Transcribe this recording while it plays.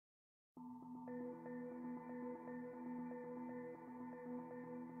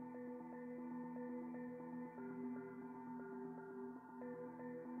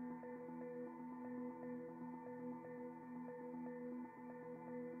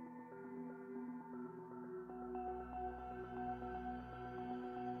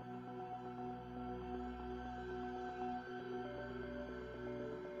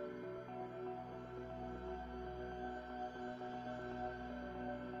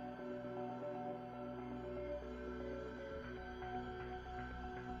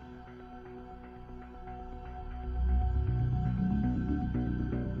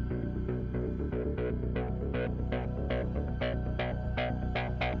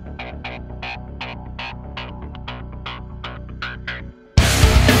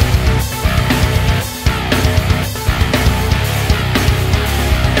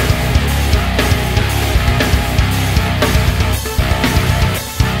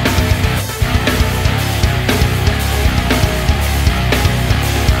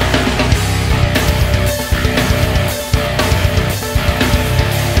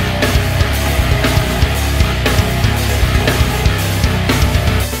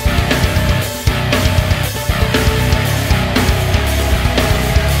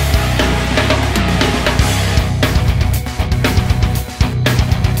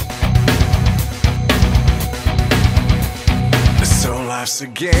us a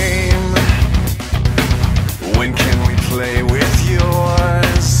game? When can we play with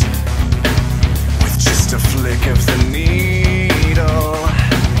yours? With just a flick of the needle,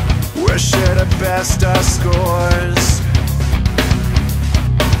 we're sure to best our scores.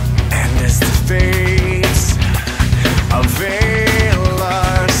 And as the fates unveil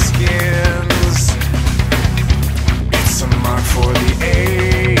our skins, it's a mark for the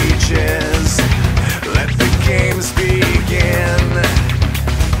ages. Let the games begin.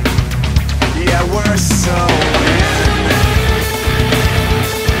 Yeah, we're so in.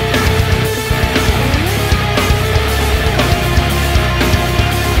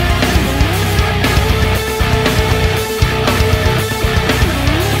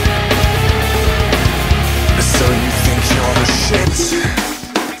 So you think you're the shit?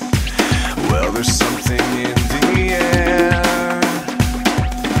 Well, there's something in the air.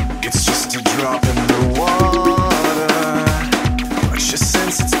 It's just a drop in the water, but you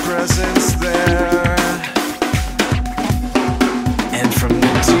sense its presence there. And from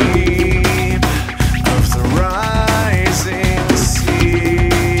the deep of the rising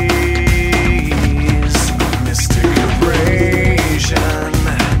seas, a mystic abrasion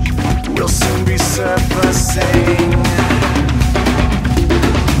will soon be surfacing.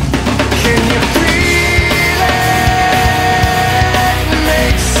 Can you feel it?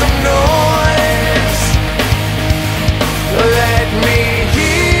 Make some noise. Let me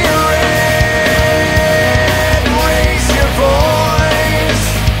hear it. Raise your voice.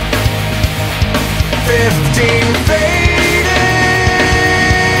 15 fading,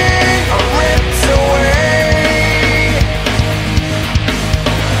 ripped away.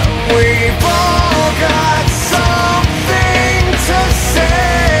 We've all got something to say.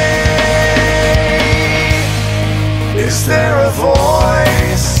 Is there a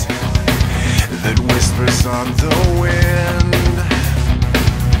voice that whispers on the wind?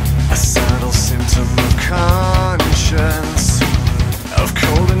 A subtle symptom of conscience, of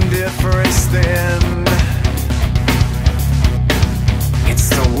cold indifference then. It's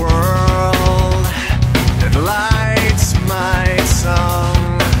the world that lights my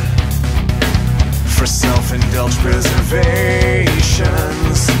tongue for self-indulged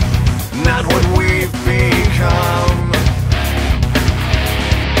preservations, not what we've become.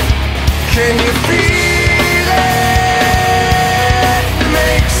 Can you feel it?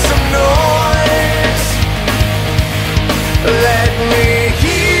 Make some noise. Let me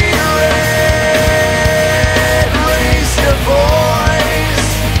hear it. Raise your voice.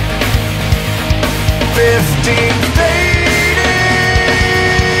 15 fading,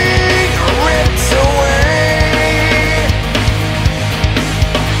 ripped away.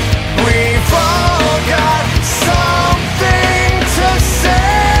 We've all got something to say.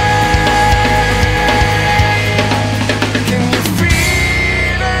 Can you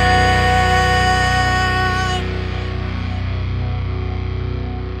feel it?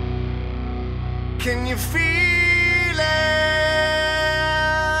 Can you feel it?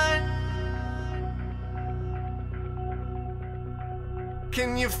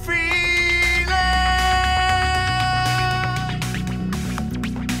 Can you feel